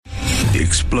The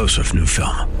explosive new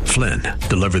film, Flynn,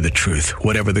 deliver the truth,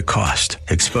 whatever the cost.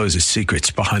 Exposes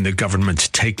secrets behind the government's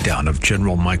takedown of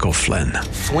General Michael Flynn.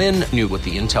 Flynn knew what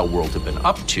the intel world had been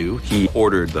up to. He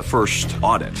ordered the first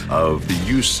audit of the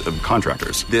use of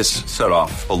contractors. This set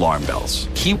off alarm bells.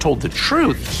 He told the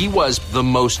truth. He was the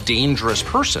most dangerous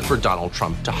person for Donald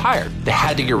Trump to hire. They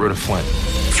had to get rid of Flynn.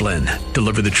 Flynn,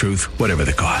 deliver the truth, whatever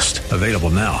the cost. Available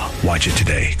now. Watch it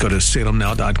today. Go to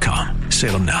salemnow.com.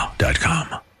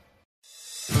 salemnow.com.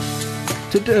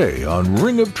 Today on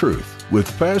Ring of Truth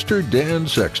with Pastor Dan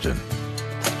Sexton.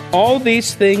 All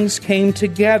these things came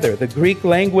together, the Greek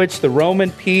language, the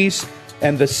Roman peace,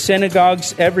 and the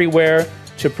synagogues everywhere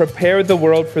to prepare the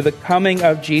world for the coming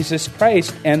of Jesus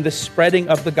Christ and the spreading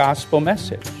of the gospel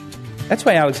message. That's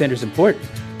why Alexander's important.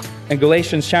 In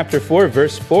Galatians chapter 4,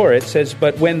 verse 4, it says,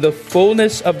 "But when the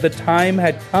fullness of the time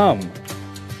had come,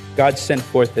 God sent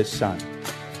forth his Son."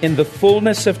 In the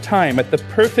fullness of time, at the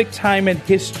perfect time in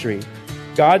history,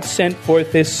 God sent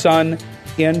forth his Son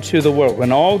into the world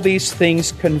when all these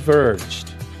things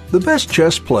converged. The best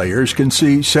chess players can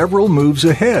see several moves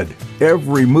ahead.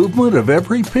 Every movement of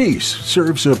every piece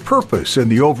serves a purpose in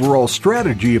the overall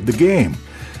strategy of the game.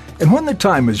 And when the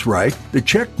time is right, the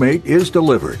checkmate is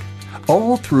delivered.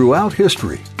 All throughout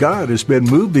history, God has been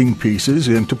moving pieces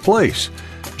into place.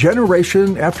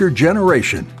 Generation after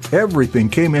generation, everything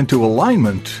came into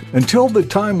alignment until the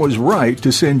time was right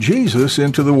to send Jesus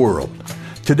into the world.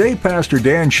 Today, Pastor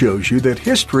Dan shows you that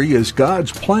history is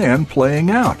God's plan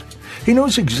playing out. He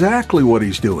knows exactly what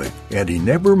he's doing, and he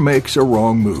never makes a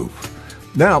wrong move.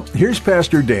 Now, here's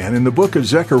Pastor Dan in the book of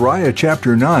Zechariah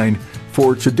chapter 9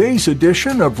 for today's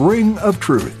edition of Ring of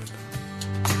Truth.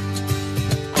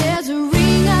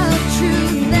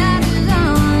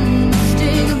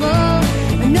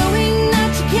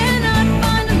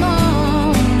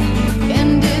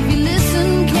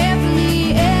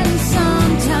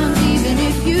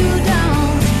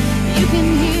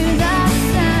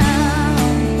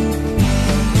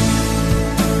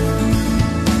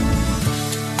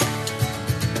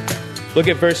 Look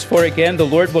at verse 4 again. The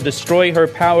Lord will destroy her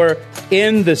power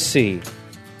in the sea.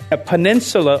 A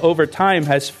peninsula over time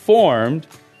has formed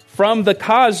from the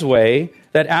causeway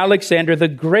that Alexander the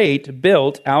Great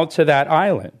built out to that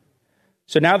island.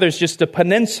 So now there's just a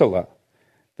peninsula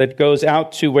that goes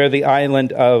out to where the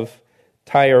island of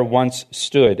Tyre once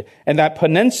stood. And that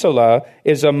peninsula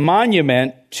is a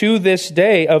monument to this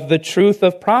day of the truth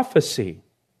of prophecy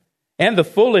and the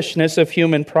foolishness of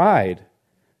human pride.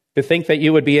 To think that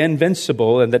you would be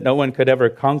invincible and that no one could ever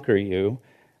conquer you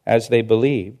as they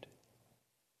believed.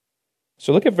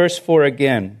 So look at verse 4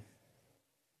 again.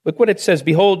 Look what it says.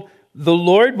 Behold, the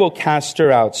Lord will cast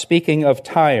her out, speaking of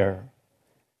Tyre.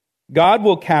 God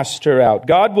will cast her out.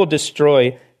 God will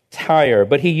destroy Tyre.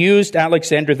 But he used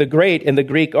Alexander the Great in the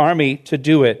Greek army to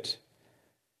do it.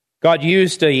 God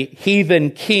used a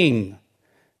heathen king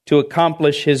to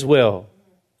accomplish his will.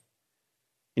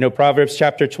 You know, Proverbs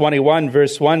chapter 21,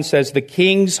 verse 1 says, "The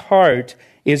king's heart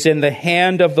is in the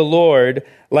hand of the Lord.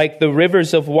 Like the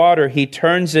rivers of water, he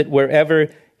turns it wherever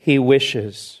he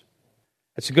wishes."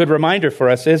 That's a good reminder for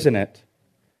us, isn't it?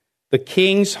 The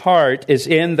king's heart is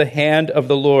in the hand of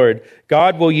the Lord.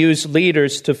 God will use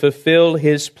leaders to fulfill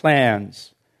his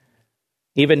plans,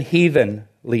 even heathen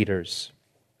leaders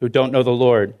who don't know the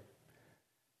Lord.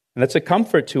 And that's a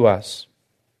comfort to us.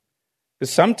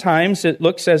 Because sometimes it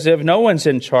looks as if no one's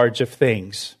in charge of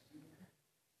things.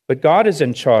 But God is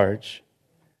in charge.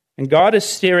 And God is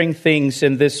steering things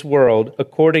in this world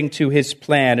according to his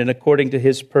plan and according to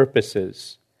his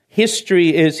purposes.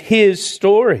 History is his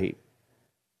story.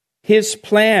 His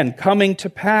plan coming to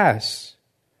pass.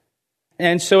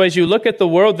 And so as you look at the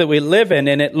world that we live in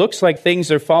and it looks like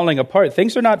things are falling apart,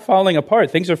 things are not falling apart.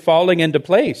 Things are falling into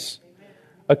place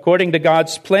according to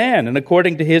God's plan and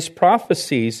according to his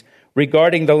prophecies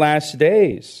regarding the last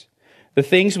days. The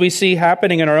things we see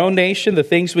happening in our own nation, the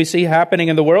things we see happening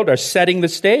in the world are setting the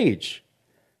stage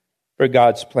for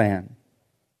God's plan.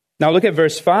 Now look at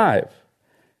verse 5.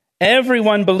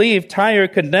 Everyone believed Tyre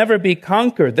could never be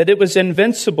conquered, that it was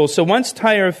invincible. So once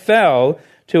Tyre fell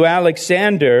to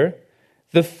Alexander,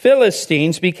 the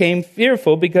Philistines became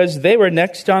fearful because they were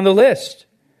next on the list.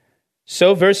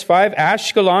 So verse 5,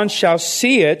 Ashkelon shall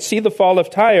see the fall of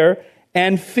Tyre,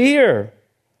 and fear.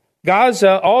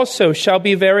 Gaza also shall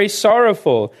be very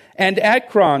sorrowful, and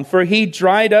Ekron, for he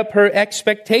dried up her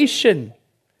expectation.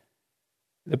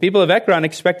 The people of Ekron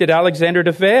expected Alexander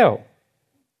to fail.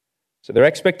 So their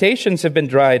expectations have been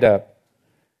dried up.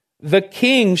 The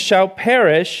king shall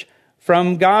perish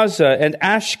from Gaza, and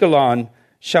Ashkelon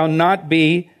shall not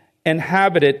be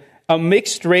inhabited. a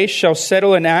mixed race shall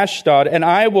settle in Ashdod, and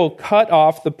I will cut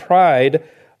off the pride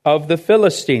of the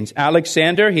Philistines.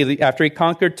 Alexander, after he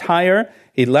conquered Tyre,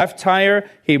 he left Tyre,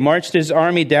 he marched his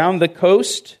army down the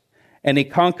coast, and he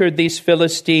conquered these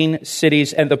Philistine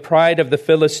cities, and the pride of the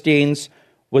Philistines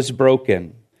was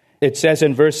broken. It says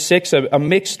in verse 6, a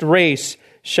mixed race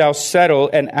shall settle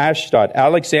in Ashdod.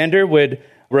 Alexander would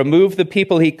remove the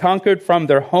people he conquered from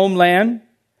their homeland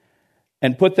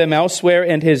and put them elsewhere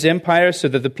in his empire so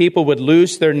that the people would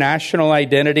lose their national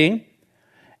identity.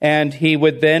 And he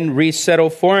would then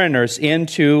resettle foreigners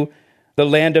into the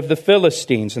land of the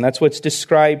Philistines. And that's what's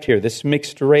described here, this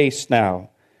mixed race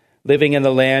now, living in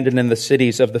the land and in the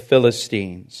cities of the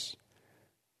Philistines.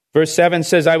 Verse 7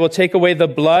 says, I will take away the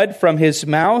blood from his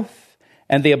mouth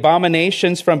and the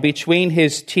abominations from between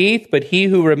his teeth, but he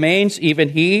who remains, even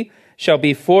he, shall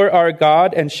be for our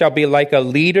God and shall be like a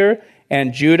leader,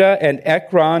 and Judah and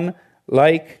Ekron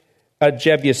like a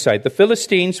Jebusite. The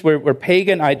Philistines were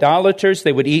pagan idolaters.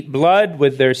 They would eat blood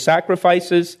with their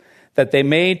sacrifices that they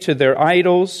made to their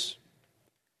idols.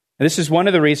 And this is one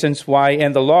of the reasons why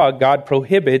in the law God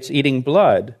prohibits eating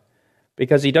blood,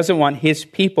 because he doesn't want his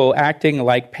people acting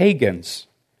like pagans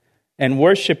and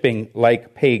worshiping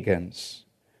like pagans.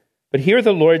 But here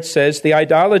the Lord says the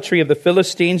idolatry of the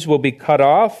Philistines will be cut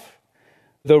off.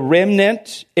 The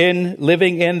remnant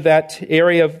living in that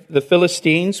area of the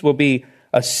Philistines will be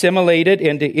assimilated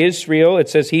into Israel. It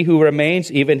says, he who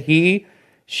remains, even he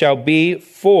shall be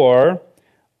for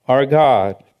our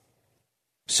God.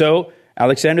 So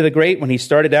Alexander the Great, when he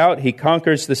started out, he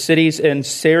conquers the cities in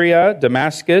Syria,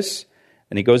 Damascus,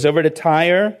 and he goes over to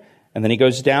Tyre, and then he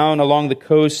goes down along the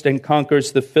coast and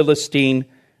conquers the Philistine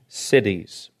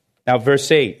cities. Now,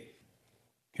 verse 8,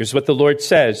 here's what the Lord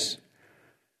says.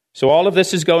 So all of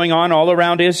this is going on all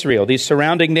around Israel, these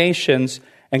surrounding nations,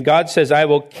 and God says, I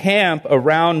will camp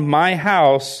around my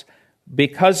house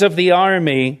because of the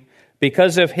army,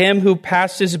 because of him who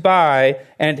passes by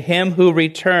and him who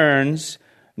returns.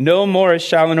 No more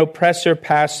shall an oppressor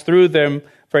pass through them,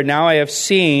 for now I have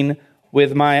seen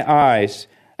with my eyes.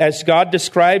 As God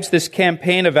describes this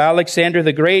campaign of Alexander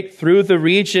the Great through the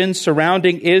region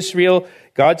surrounding Israel,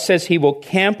 God says he will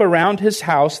camp around his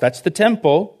house, that's the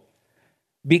temple,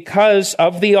 because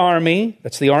of the army,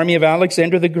 that's the army of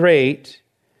Alexander the Great.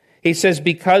 He says,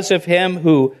 because of him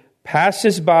who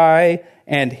passes by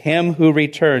and him who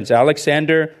returns.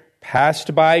 Alexander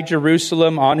passed by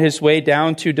Jerusalem on his way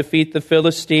down to defeat the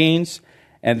Philistines,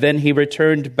 and then he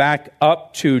returned back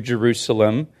up to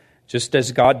Jerusalem, just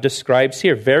as God describes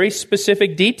here. Very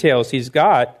specific details he's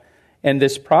got in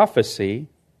this prophecy.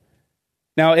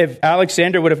 Now, if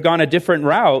Alexander would have gone a different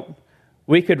route,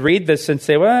 we could read this and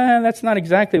say, well, that's not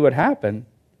exactly what happened.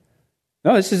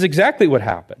 No, this is exactly what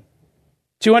happened.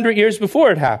 200 years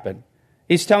before it happened,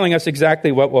 he's telling us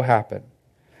exactly what will happen.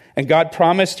 And God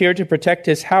promised here to protect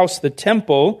his house, the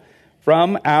temple,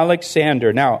 from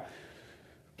Alexander. Now,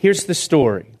 here's the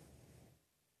story.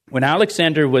 When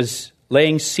Alexander was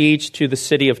laying siege to the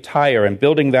city of Tyre and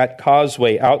building that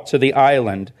causeway out to the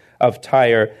island of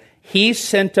Tyre, he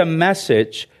sent a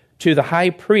message to the high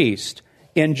priest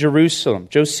in Jerusalem.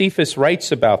 Josephus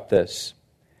writes about this.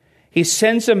 He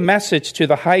sends a message to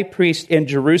the high priest in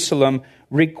Jerusalem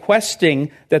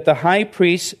requesting that the high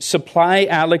priest supply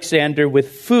Alexander with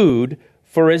food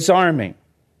for his army.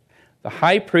 The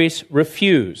high priest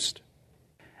refused.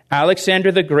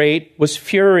 Alexander the Great was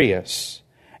furious,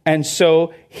 and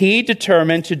so he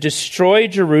determined to destroy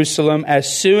Jerusalem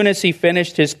as soon as he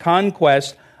finished his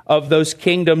conquest of those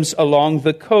kingdoms along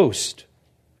the coast.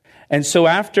 And so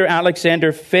after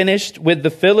Alexander finished with the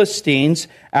Philistines,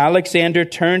 Alexander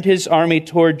turned his army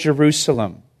toward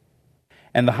Jerusalem.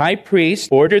 And the high priest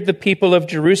ordered the people of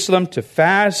Jerusalem to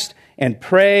fast and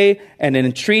pray and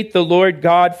entreat the Lord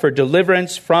God for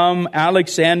deliverance from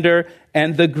Alexander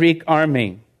and the Greek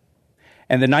army.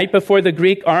 And the night before the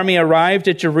Greek army arrived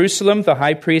at Jerusalem, the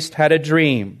high priest had a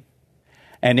dream.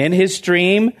 And in his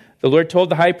dream, the Lord told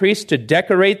the high priest to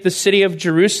decorate the city of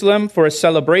Jerusalem for a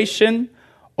celebration,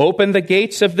 open the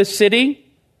gates of the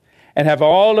city, and have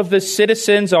all of the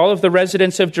citizens, all of the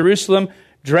residents of Jerusalem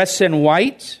dress in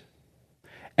white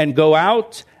and go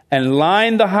out and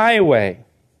line the highway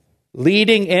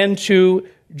leading into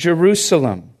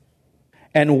Jerusalem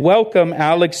and welcome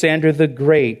Alexander the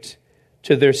Great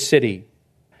to their city.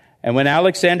 And when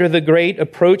Alexander the Great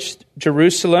approached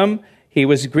Jerusalem, he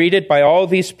was greeted by all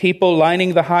these people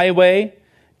lining the highway,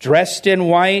 dressed in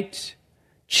white,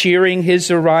 cheering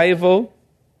his arrival.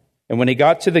 And when he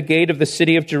got to the gate of the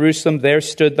city of Jerusalem, there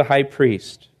stood the high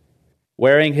priest,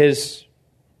 wearing his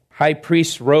high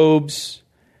priest's robes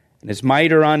and his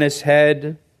mitre on his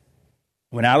head.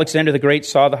 When Alexander the Great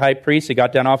saw the high priest, he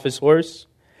got down off his horse,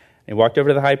 and he walked over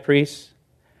to the high priest,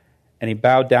 and he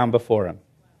bowed down before him.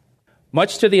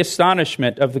 Much to the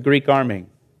astonishment of the Greek army,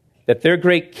 that their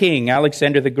great king,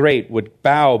 Alexander the Great, would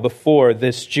bow before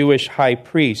this Jewish high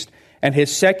priest. And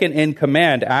his second in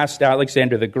command asked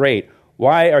Alexander the Great,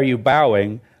 "Why are you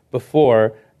bowing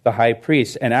before the high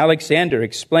priest?" And Alexander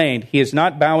explained he is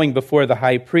not bowing before the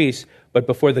high priest, but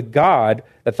before the God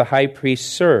that the high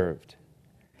priest served.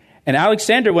 And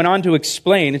Alexander went on to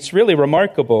explain, it's really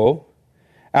remarkable,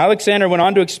 Alexander went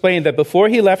on to explain that before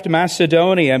he left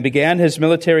Macedonia and began his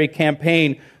military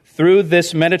campaign through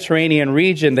this Mediterranean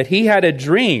region, that he had a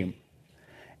dream.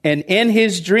 And in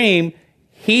his dream,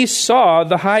 he saw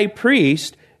the high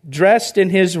priest dressed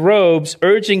in his robes,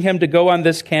 urging him to go on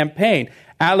this campaign.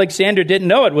 Alexander didn't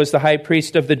know it was the high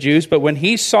priest of the Jews, but when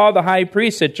he saw the high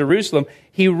priest at Jerusalem,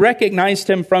 he recognized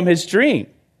him from his dream.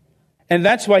 And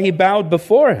that's why he bowed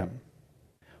before him.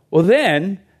 Well,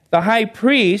 then, the high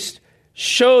priest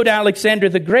showed Alexander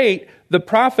the Great the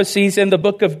prophecies in the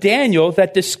book of Daniel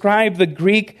that describe the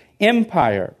Greek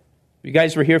Empire. You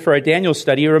guys were here for our Daniel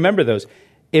study. You remember those.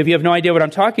 If you have no idea what I'm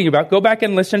talking about, go back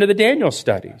and listen to the Daniel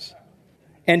studies.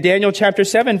 In Daniel chapter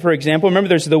 7, for example, remember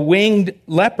there's the winged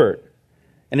leopard,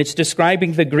 and it's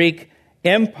describing the Greek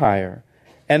Empire.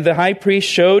 And the high priest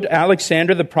showed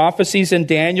Alexander the prophecies in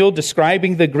Daniel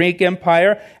describing the Greek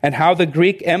Empire and how the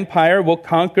Greek Empire will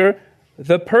conquer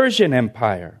the Persian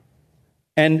Empire.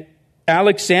 And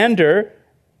Alexander,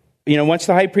 once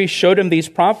the high priest showed him these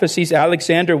prophecies,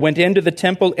 Alexander went into the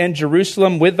temple in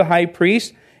Jerusalem with the high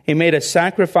priest. He made a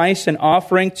sacrifice and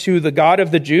offering to the God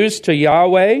of the Jews, to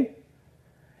Yahweh.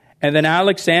 And then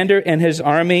Alexander and his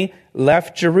army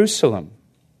left Jerusalem.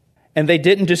 And they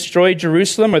didn't destroy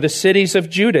Jerusalem or the cities of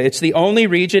Judah. It's the only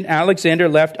region Alexander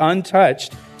left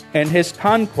untouched in his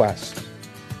conquest.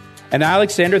 And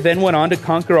Alexander then went on to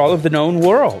conquer all of the known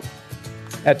world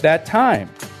at that time.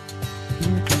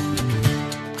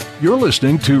 You're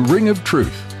listening to Ring of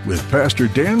Truth with Pastor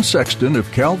Dan Sexton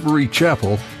of Calvary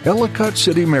Chapel, Ellicott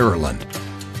City, Maryland.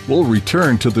 We'll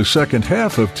return to the second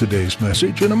half of today's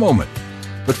message in a moment.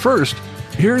 But first,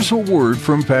 here's a word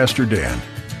from Pastor Dan.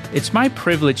 It's my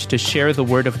privilege to share the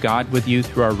Word of God with you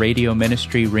through our radio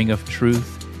ministry, Ring of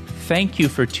Truth. Thank you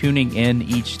for tuning in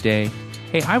each day.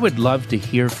 Hey, I would love to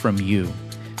hear from you.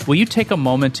 Will you take a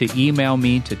moment to email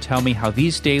me to tell me how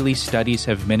these daily studies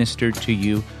have ministered to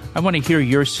you? I want to hear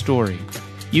your story.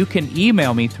 You can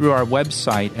email me through our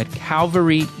website at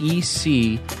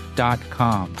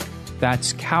calvaryec.com.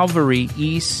 That's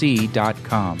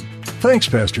calvaryec.com. Thanks,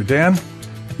 Pastor Dan.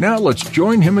 Now let's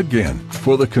join him again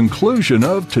for the conclusion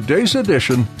of today's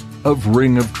edition of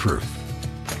Ring of Truth.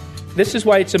 This is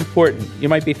why it's important. You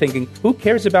might be thinking, who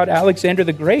cares about Alexander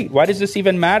the Great? Why does this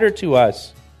even matter to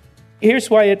us? Here's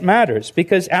why it matters.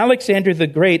 Because Alexander the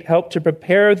Great helped to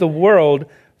prepare the world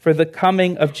for the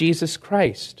coming of Jesus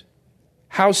Christ.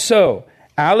 How so?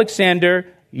 Alexander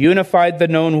unified the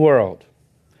known world,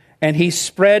 and he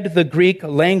spread the Greek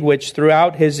language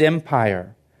throughout his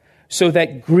empire, so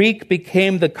that Greek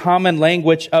became the common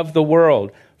language of the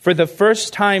world. For the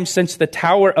first time since the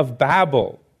Tower of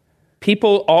Babel,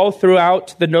 people all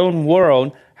throughout the known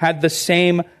world had the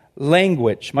same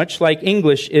language. Much like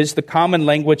English is the common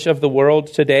language of the world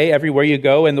today. Everywhere you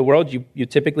go in the world, you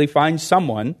typically find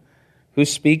someone who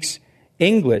speaks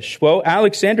English. Well,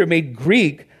 Alexander made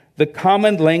Greek the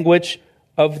common language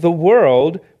of the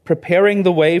world, preparing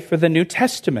the way for the New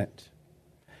Testament.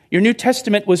 Your New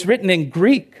Testament was written in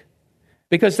Greek,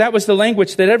 because that was the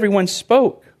language that everyone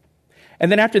spoke.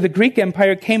 And then after the Greek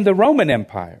Empire came the Roman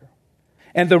Empire.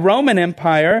 And the Roman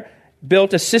Empire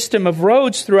built a system of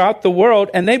roads throughout the world,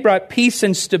 and they brought peace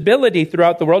and stability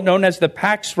throughout the world, known as the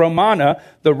Pax Romana,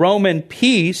 the Roman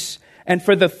peace. And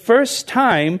for the first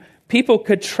time, people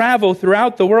could travel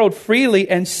throughout the world freely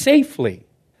and safely,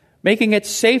 making it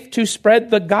safe to spread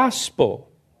the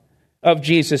gospel of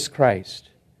Jesus Christ.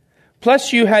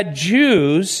 Plus, you had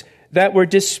Jews that were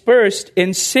dispersed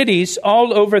in cities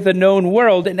all over the known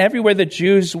world, and everywhere the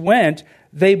Jews went,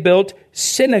 they built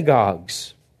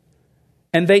synagogues,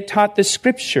 and they taught the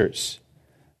scriptures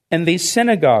in these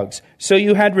synagogues. So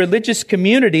you had religious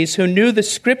communities who knew the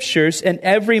scriptures in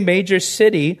every major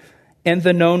city in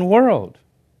the known world.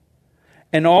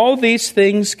 And all these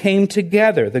things came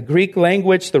together, the Greek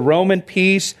language, the Roman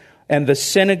peace, and the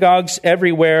synagogues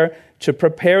everywhere, to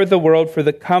prepare the world for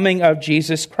the coming of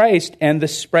Jesus Christ and the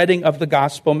spreading of the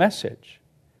gospel message.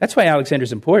 That's why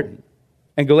Alexander's important.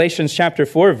 In Galatians chapter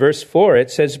 4, verse 4, it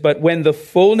says, "But when the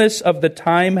fullness of the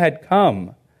time had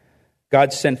come,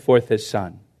 God sent forth his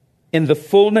Son." In the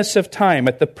fullness of time,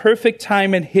 at the perfect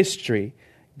time in history,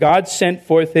 God sent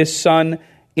forth his Son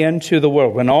into the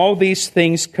world. When all these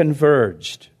things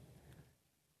converged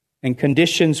and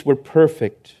conditions were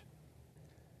perfect,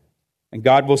 and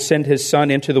God will send his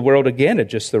Son into the world again at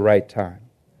just the right time.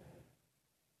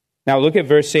 Now look at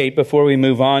verse 8 before we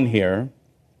move on here.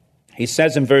 He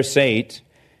says in verse 8,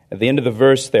 at the end of the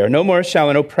verse there, "No more shall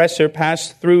an oppressor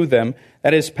pass through them,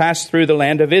 that is, pass through the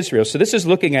land of Israel." So this is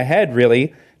looking ahead,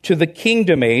 really, to the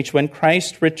kingdom age when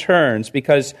Christ returns,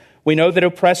 because we know that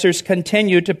oppressors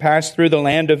continue to pass through the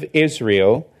land of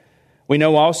Israel. We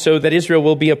know also that Israel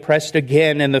will be oppressed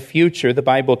again in the future. The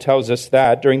Bible tells us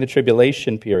that during the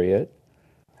tribulation period.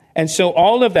 And so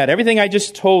all of that, everything I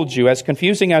just told you, as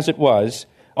confusing as it was,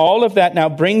 all of that now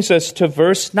brings us to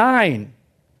verse 9.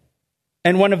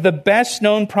 And one of the best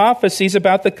known prophecies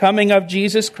about the coming of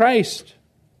Jesus Christ.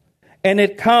 And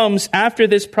it comes after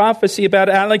this prophecy about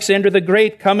Alexander the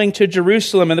Great coming to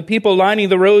Jerusalem and the people lining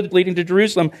the road leading to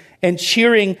Jerusalem and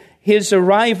cheering his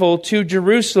arrival to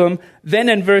Jerusalem. Then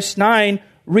in verse 9,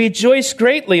 "Rejoice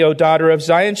greatly, O daughter of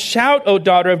Zion. Shout, O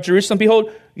daughter of Jerusalem.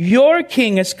 Behold, your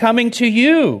king is coming to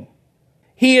you.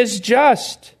 He is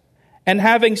just and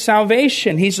having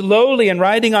salvation. He's lowly and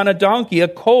riding on a donkey, a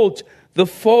colt, the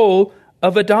foal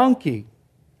of a donkey."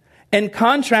 In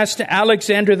contrast to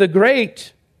Alexander the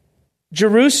Great,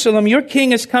 Jerusalem, your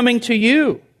king is coming to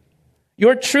you.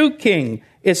 Your true king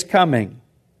is coming.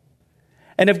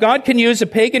 And if God can use a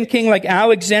pagan king like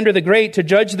Alexander the Great to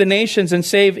judge the nations and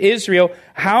save Israel,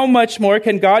 how much more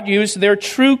can God use their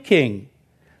true king,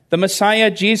 the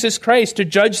Messiah, Jesus Christ, to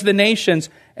judge the nations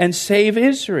and save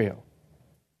Israel?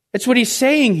 That's what he's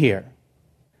saying here.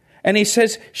 And he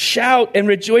says, shout and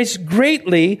rejoice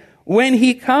greatly when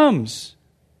he comes.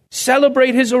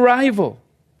 Celebrate his arrival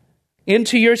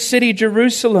into your city,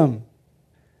 Jerusalem.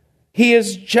 He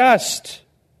is just,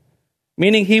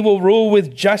 meaning he will rule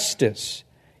with justice.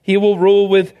 He will rule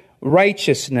with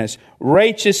righteousness.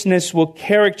 Righteousness will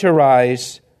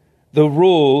characterize the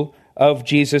rule of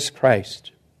Jesus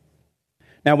Christ.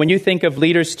 Now, when you think of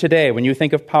leaders today, when you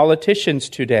think of politicians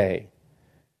today,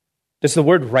 does the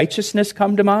word righteousness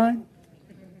come to mind?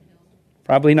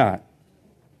 Probably not.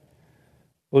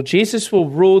 Well, Jesus will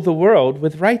rule the world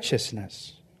with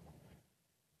righteousness,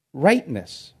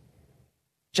 rightness,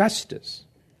 justice.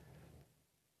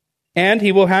 And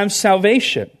he will have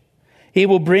salvation. He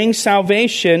will bring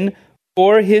salvation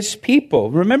for his people.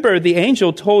 Remember, the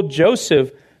angel told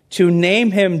Joseph to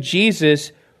name him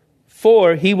Jesus,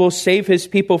 for he will save his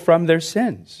people from their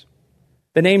sins.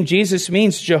 The name Jesus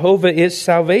means Jehovah is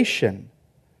salvation.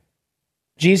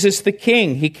 Jesus the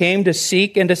King, he came to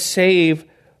seek and to save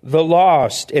the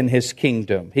lost in his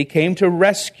kingdom. He came to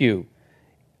rescue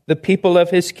the people of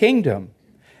his kingdom.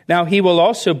 Now, he will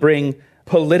also bring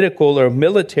political or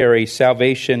military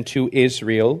salvation to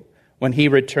Israel when he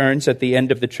returns at the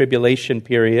end of the tribulation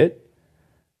period.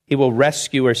 He will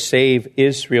rescue or save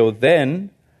Israel then.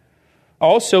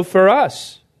 Also for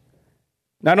us,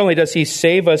 not only does he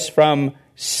save us from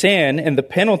sin and the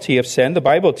penalty of sin, the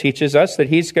Bible teaches us that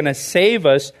he's going to save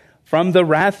us from the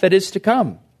wrath that is to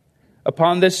come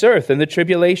upon this earth in the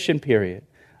tribulation period.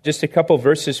 Just a couple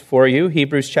verses for you.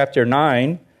 Hebrews chapter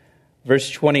 9,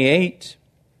 verse 28.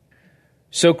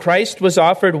 So Christ was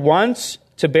offered once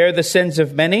to bear the sins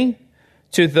of many.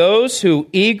 To those who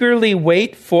eagerly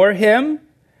wait for him,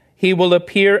 he will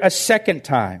appear a second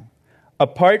time,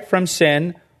 apart from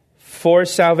sin, for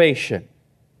salvation.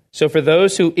 So for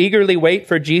those who eagerly wait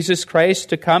for Jesus Christ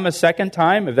to come a second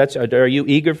time, are you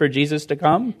eager for Jesus to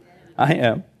come? I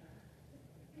am.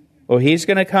 Well, he's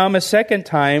going to come a second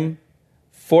time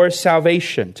for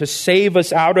salvation, to save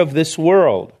us out of this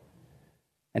world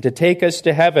and to take us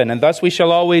to heaven, and thus we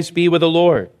shall always be with the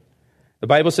Lord. The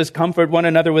Bible says, comfort one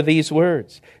another with these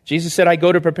words. Jesus said, I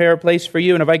go to prepare a place for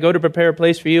you, and if I go to prepare a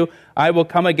place for you, I will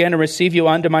come again and receive you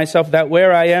unto myself, that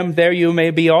where I am, there you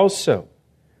may be also.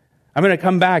 I'm going to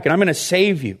come back, and I'm going to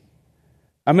save you.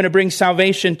 I'm going to bring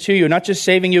salvation to you, not just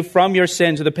saving you from your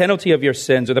sins or the penalty of your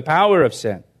sins or the power of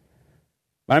sin,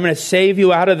 but I'm going to save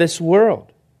you out of this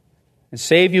world and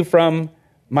save you from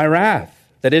my wrath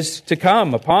that is to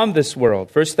come upon this world.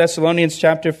 1 Thessalonians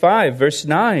chapter 5, verse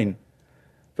 9.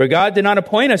 For God did not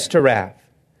appoint us to wrath,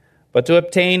 but to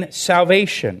obtain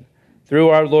salvation through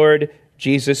our Lord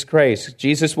Jesus Christ.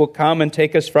 Jesus will come and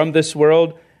take us from this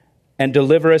world and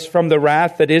deliver us from the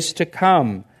wrath that is to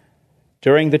come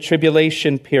during the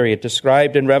tribulation period,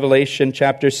 described in Revelation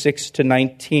chapter 6 to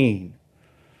 19.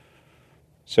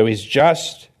 So he's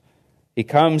just. He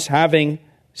comes having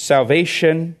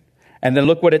salvation. And then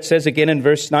look what it says again in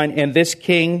verse 9. And this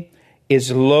king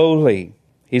is lowly.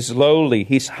 He's lowly.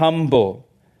 He's humble.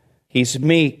 He's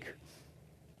meek.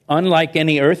 Unlike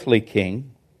any earthly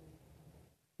king,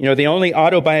 You know, the only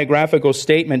autobiographical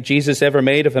statement Jesus ever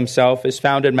made of himself is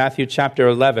found in Matthew chapter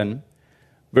 11,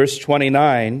 verse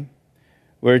 29,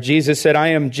 where Jesus said, "I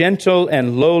am gentle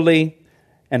and lowly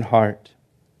in heart."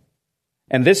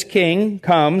 And this king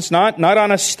comes not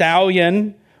on a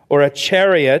stallion or a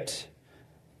chariot,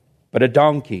 but a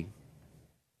donkey.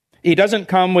 He doesn't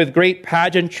come with great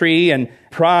pageantry and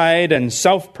pride and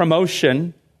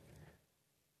self-promotion.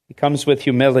 He comes with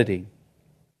humility,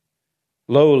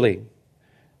 lowly,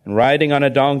 and riding on a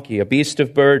donkey, a beast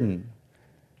of burden.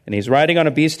 And he's riding on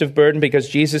a beast of burden because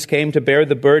Jesus came to bear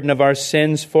the burden of our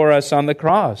sins for us on the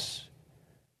cross,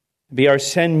 be our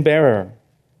sin bearer.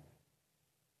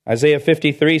 Isaiah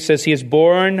 53 says, "He has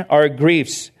borne our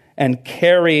griefs and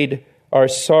carried our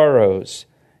sorrows.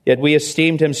 Yet we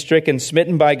esteemed him stricken,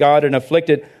 smitten by God, and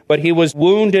afflicted. But he was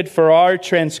wounded for our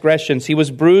transgressions. He was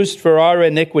bruised for our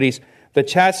iniquities. The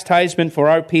chastisement for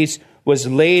our peace was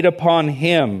laid upon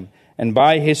him, and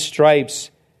by his stripes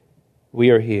we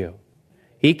are healed."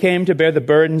 He came to bear the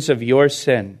burdens of your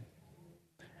sin.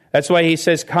 That's why he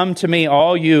says, "Come to me,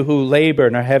 all you who labor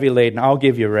and are heavy laden, I'll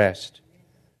give you rest.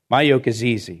 My yoke is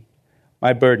easy.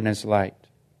 My burden is light."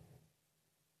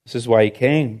 This is why he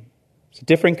came. It's a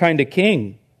different kind of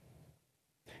king.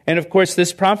 And of course,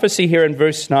 this prophecy here in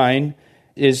verse 9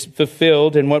 is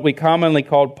fulfilled in what we commonly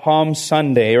call Palm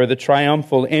Sunday, or the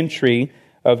triumphal entry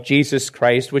of Jesus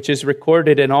Christ, which is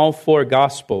recorded in all four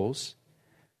Gospels.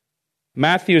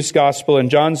 Matthew's Gospel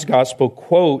and John's Gospel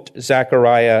quote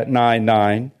Zechariah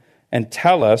 9:9 and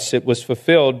tell us it was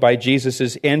fulfilled by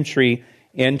Jesus' entry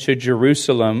into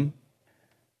Jerusalem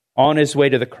on his way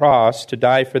to the cross to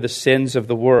die for the sins of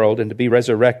the world and to be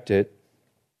resurrected.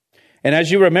 And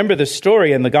as you remember the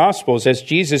story in the Gospels, as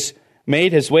Jesus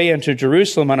made his way into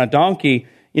Jerusalem on a donkey,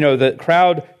 you know, the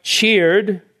crowd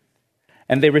cheered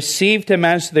and they received him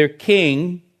as their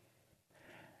king,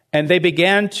 and they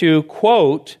began to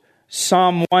quote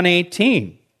Psalm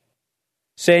 118,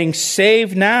 saying,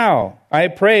 "Save now, I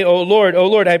pray, O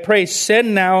Lord, I pray,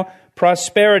 send now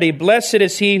prosperity. Blessed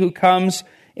is he who comes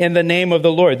in the name of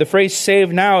the Lord." The phrase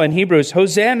 "save now" in Hebrew is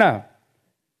Hosanna.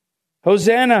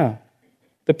 Hosanna.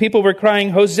 The people were crying,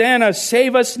 "Hosanna,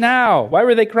 save us now." Why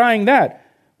were they crying that?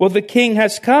 Well, the king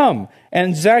has come,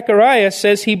 and Zechariah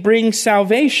says he brings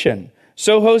salvation.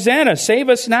 So Hosanna, save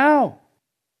us now.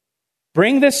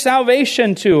 Bring this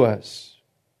salvation to us.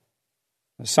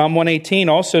 Psalm 118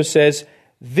 also says,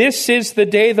 "This is the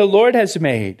day the Lord has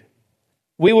made.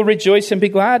 We will rejoice and be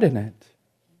glad in it."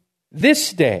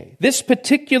 This day, this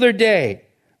particular day,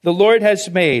 the Lord has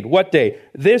made. What day?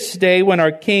 This day when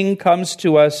our King comes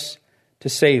to us to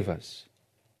save us.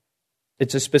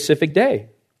 It's a specific day,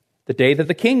 the day that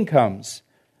the King comes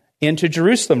into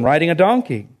Jerusalem riding a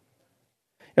donkey.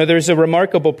 Now, there's a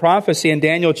remarkable prophecy in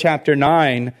Daniel chapter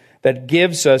 9 that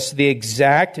gives us the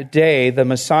exact day the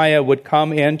Messiah would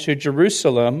come into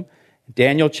Jerusalem.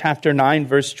 Daniel chapter 9,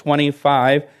 verse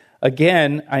 25.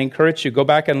 Again, I encourage you, go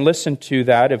back and listen to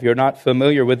that if you're not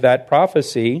familiar with that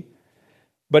prophecy.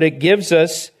 But it gives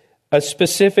us a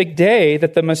specific day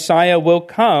that the Messiah will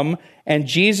come, and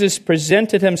Jesus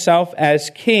presented himself as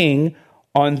king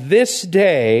on this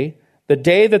day, the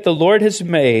day that the Lord has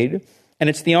made, and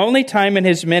it's the only time in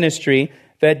his ministry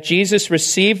that Jesus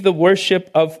received the worship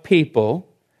of people.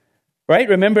 Right?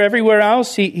 Remember, everywhere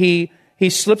else he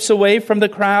slips away from the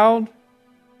crowd.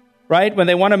 Right? When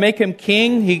they want to make him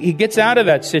king, he gets out of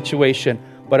that situation.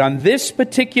 But on this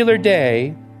particular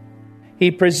day,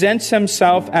 he presents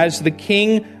himself as the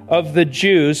king of the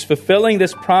Jews, fulfilling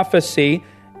this prophecy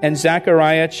in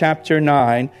Zechariah chapter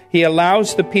 9. He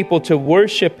allows the people to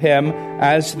worship him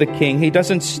as the king. He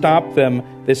doesn't stop them.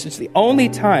 This is the only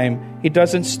time he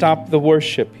doesn't stop the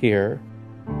worship here.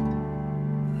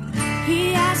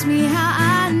 He asked me how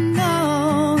I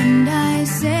know, and I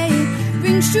say it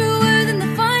rings truer than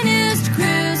the finest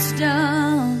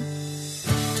crystal.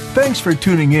 Thanks for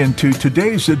tuning in to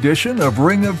today's edition of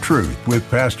Ring of Truth with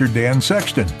Pastor Dan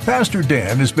Sexton. Pastor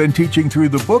Dan has been teaching through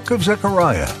the book of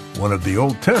Zechariah, one of the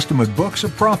Old Testament books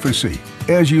of prophecy.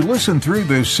 As you listen through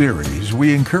this series,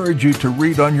 we encourage you to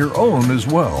read on your own as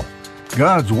well.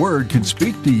 God's Word can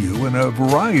speak to you in a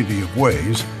variety of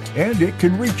ways, and it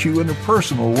can reach you in a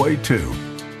personal way too.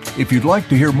 If you'd like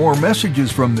to hear more messages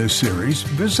from this series,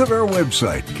 visit our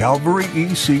website,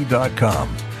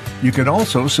 calvaryec.com. You can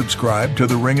also subscribe to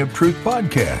the Ring of Truth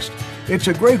podcast. It's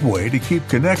a great way to keep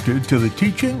connected to the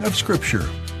teaching of Scripture.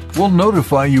 We'll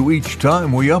notify you each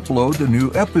time we upload a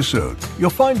new episode. You'll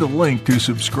find a link to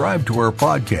subscribe to our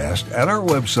podcast at our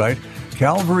website,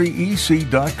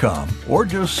 calvaryec.com, or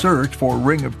just search for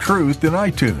Ring of Truth in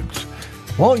iTunes.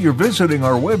 While you're visiting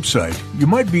our website, you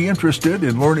might be interested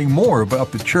in learning more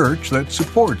about the church that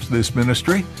supports this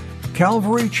ministry,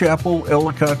 Calvary Chapel,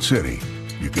 Ellicott City.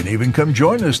 You can even come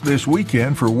join us this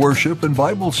weekend for worship and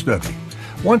Bible study.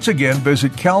 Once again,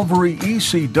 visit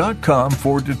calvaryec.com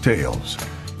for details.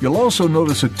 You'll also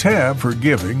notice a tab for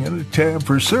giving and a tab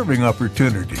for serving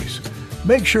opportunities.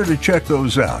 Make sure to check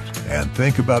those out and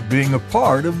think about being a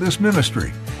part of this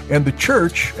ministry and the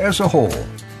church as a whole.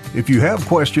 If you have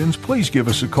questions, please give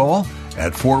us a call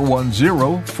at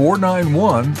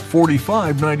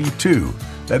 410-491-4592.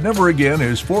 That number again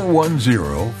is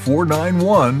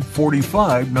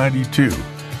 410-491-4592.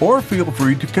 Or feel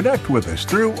free to connect with us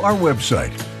through our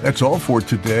website. That's all for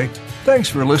today. Thanks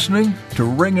for listening to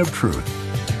Ring of Truth.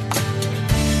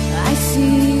 I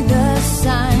see the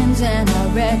signs and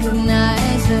I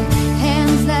recognize the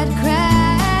hands that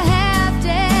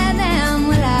crafted them.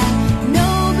 Well, I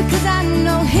know because I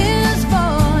know His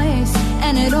voice,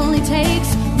 and it only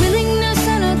takes willingness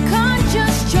and a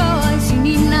conscious choice. You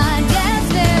need not guess,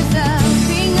 there's a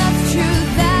ring of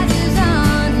truth that is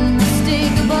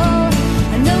unmistakable,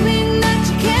 knowing that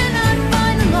you cannot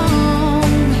find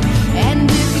alone. And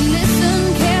if you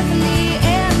listen carefully,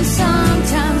 and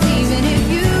sometimes even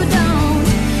if you don't,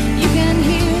 you can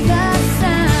hear the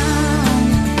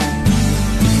sound.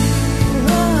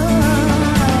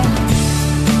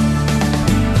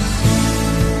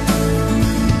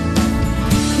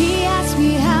 He asked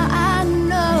me how I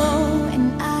know,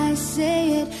 and I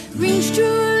say it rings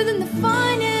truer than the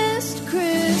finest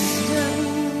crystal.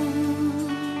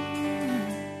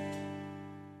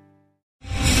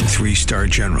 3-star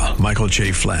General Michael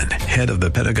J. Flynn, head of the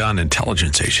Pentagon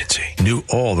Intelligence Agency, knew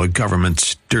all the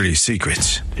government's dirty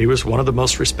secrets. He was one of the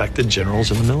most respected generals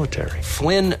in the military.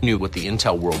 Flynn knew what the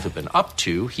intel world had been up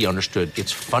to. He understood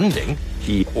its funding.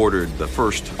 He ordered the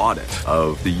first audit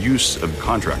of the use of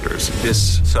contractors.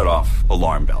 This set off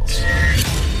alarm bells.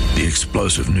 The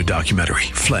explosive new documentary,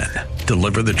 Flynn,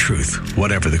 Deliver the Truth,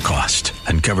 Whatever the Cost,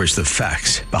 uncovers the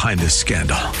facts behind this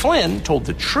scandal. Flynn told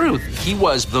the truth. He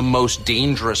was the most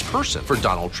dangerous person for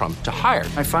Donald Trump to hire.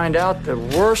 I find out the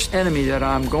worst enemy that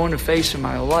I'm going to face in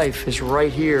my life is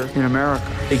right here in America.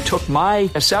 They took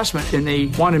my assessment and they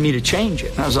wanted me to change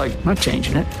it. And I was like, I'm not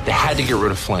changing it. They had to get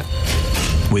rid of Flynn.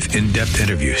 With in-depth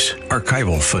interviews,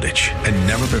 archival footage, and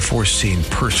never-before-seen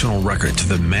personal records of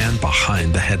the man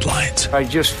behind the headlines. I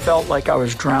just felt like I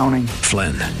was drowning.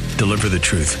 Flynn, Deliver the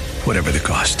Truth, Whatever the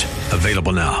Cost.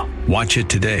 Available now. Watch it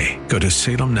today. Go to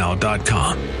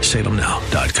salemnow.com.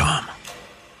 salemnow.com.